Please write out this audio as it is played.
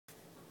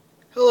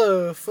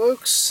Hello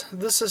folks,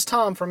 this is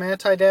Tom from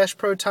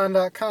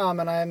anti-proton.com,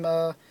 and I'm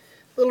a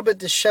little bit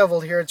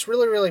disheveled here. It's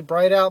really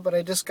bright out, but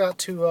I just got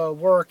to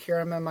work here.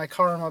 I'm in my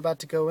car, I'm about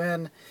to go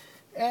in,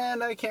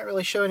 and I can't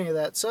really show any of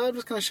that, so I'm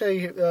just going to show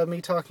you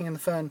me talking on the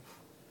phone.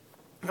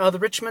 The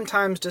Richmond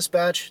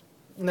Times-Dispatch,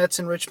 and that's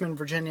in Richmond,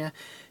 Virginia,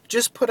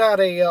 just put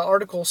out a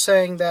article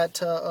saying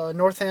that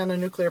North Anna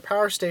Nuclear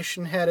Power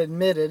Station had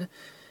admitted,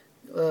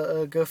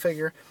 go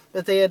figure,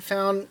 that they had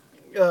found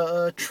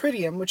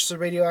tritium, which is a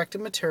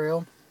radioactive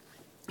material,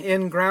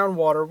 in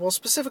groundwater. Well,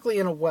 specifically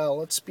in a well.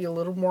 Let's be a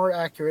little more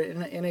accurate.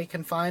 In a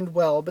confined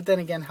well. But then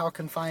again, how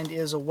confined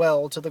is a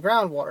well to the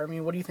groundwater? I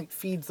mean, what do you think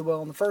feeds the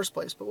well in the first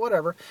place? But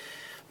whatever.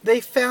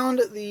 They found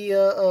the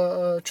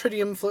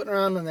tritium floating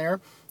around in there,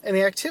 and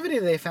the activity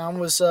they found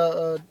was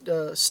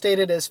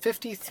stated as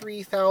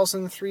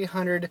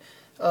 53,300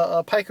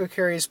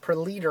 picocuries per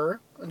liter.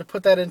 And to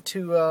put that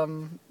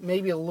into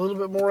maybe a little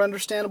bit more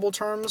understandable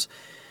terms,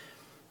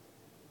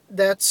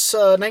 that's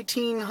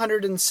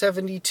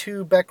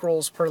 1,972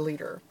 becquerels per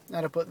liter. Now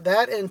to put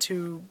that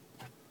into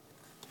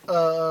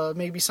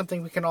maybe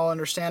something we can all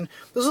understand,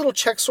 those little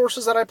check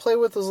sources that I play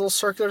with, those little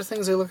circular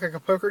things, they look like a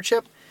poker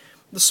chip.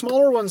 The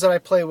smaller ones that I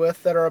play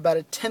with that are about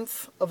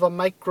 1/10 of a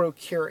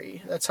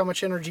microcurie. That's how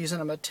much energy is in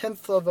them.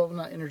 1/10 of a,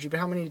 not energy,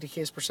 but how many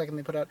decays per second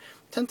they put out.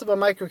 1/10 of a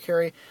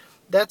microcurie.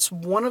 That's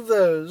one of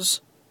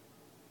those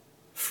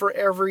for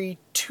every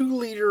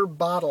 2-liter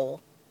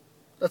bottle.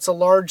 That's a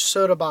large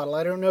soda bottle.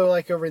 I don't know,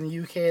 like over in the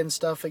UK and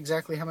stuff,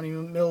 exactly how many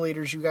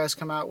milliliters you guys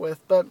come out with,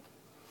 but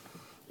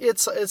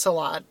it's a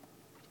lot.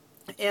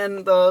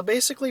 And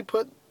basically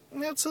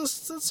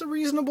it's a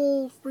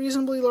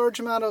reasonably large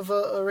amount of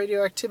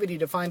radioactivity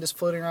to find as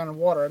floating around in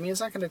water. I mean,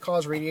 it's not going to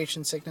cause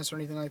radiation sickness or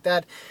anything like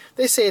that.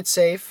 They say it's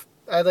safe.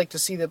 I'd like to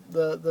see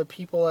the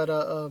people at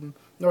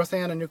North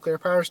Anna Nuclear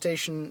Power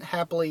Station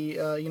happily,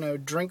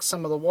 drink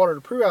some of the water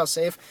to prove how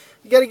safe.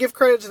 You got to give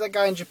credit to that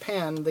guy in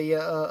Japan,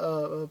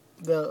 the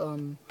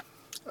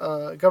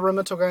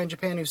governmental guy in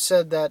Japan who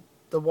said that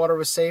the water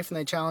was safe, and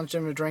they challenged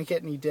him to drink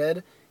it, and he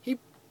did. He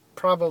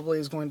probably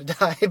is going to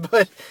die,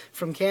 but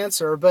from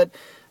cancer. But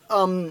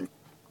I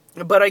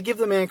give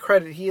the man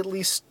credit. He at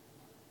least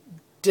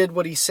did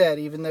what he said,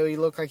 even though he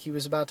looked like he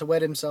was about to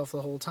wet himself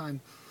the whole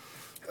time.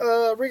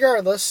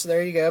 Regardless,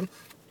 there you go.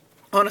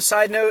 On a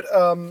side note,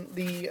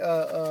 the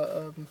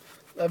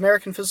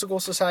American Physical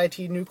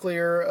Society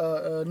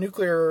Nuclear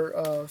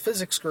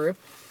Physics Group,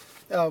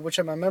 which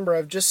I'm a member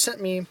of, just sent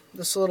me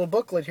this little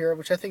booklet here,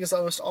 which I think is the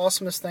most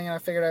awesomest thing, and I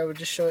figured I would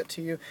just show it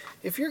to you.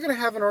 If you're going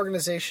to have an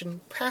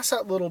organization, pass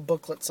out little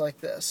booklets like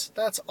this.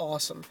 That's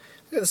awesome.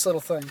 Look at this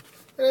little thing.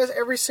 It has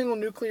every single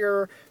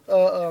nuclear,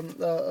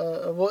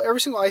 every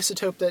single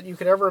isotope that you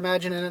could ever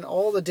imagine in it,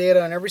 all the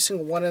data on every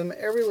single one of them,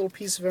 every little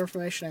piece of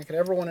information I could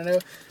ever want to know.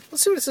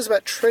 Let's see what it says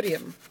about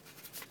tritium.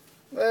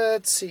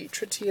 Let's see,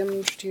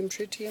 tritium.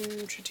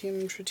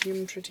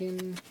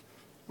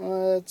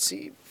 Let's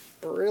see,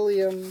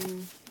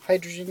 beryllium,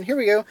 hydrogen. Here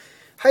we go.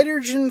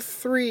 Hydrogen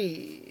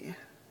 3.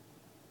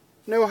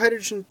 No,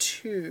 hydrogen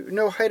 2.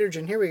 No,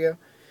 hydrogen. Here we go.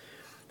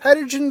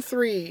 Hydrogen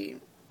 3.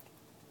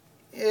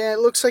 It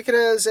looks like it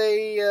has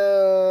a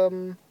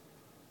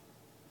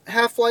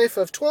half-life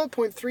of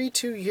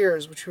 12.32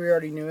 years, which we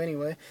already knew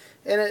anyway,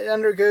 and it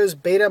undergoes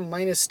beta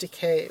minus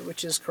decay,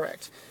 which is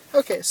correct.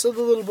 Okay, so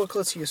the little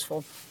booklet's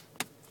useful.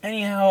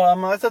 Anyhow,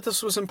 I thought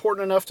this was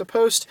important enough to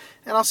post,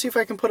 and I'll see if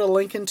I can put a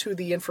link into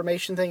the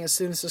information thing as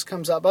soon as this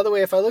comes up. By the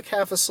way, if I look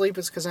half asleep,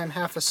 it's because I'm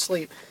half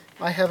asleep.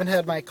 I haven't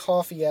had my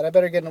coffee yet. I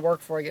better get into work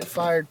before I get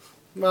fired.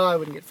 Well, I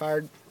wouldn't get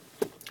fired.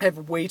 I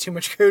have way too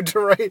much code to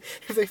write.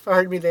 If they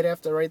fired me, they'd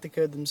have to write the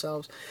code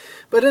themselves.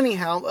 But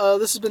anyhow,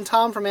 this has been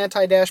Tom from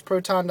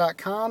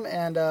anti-proton.com,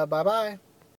 and bye-bye.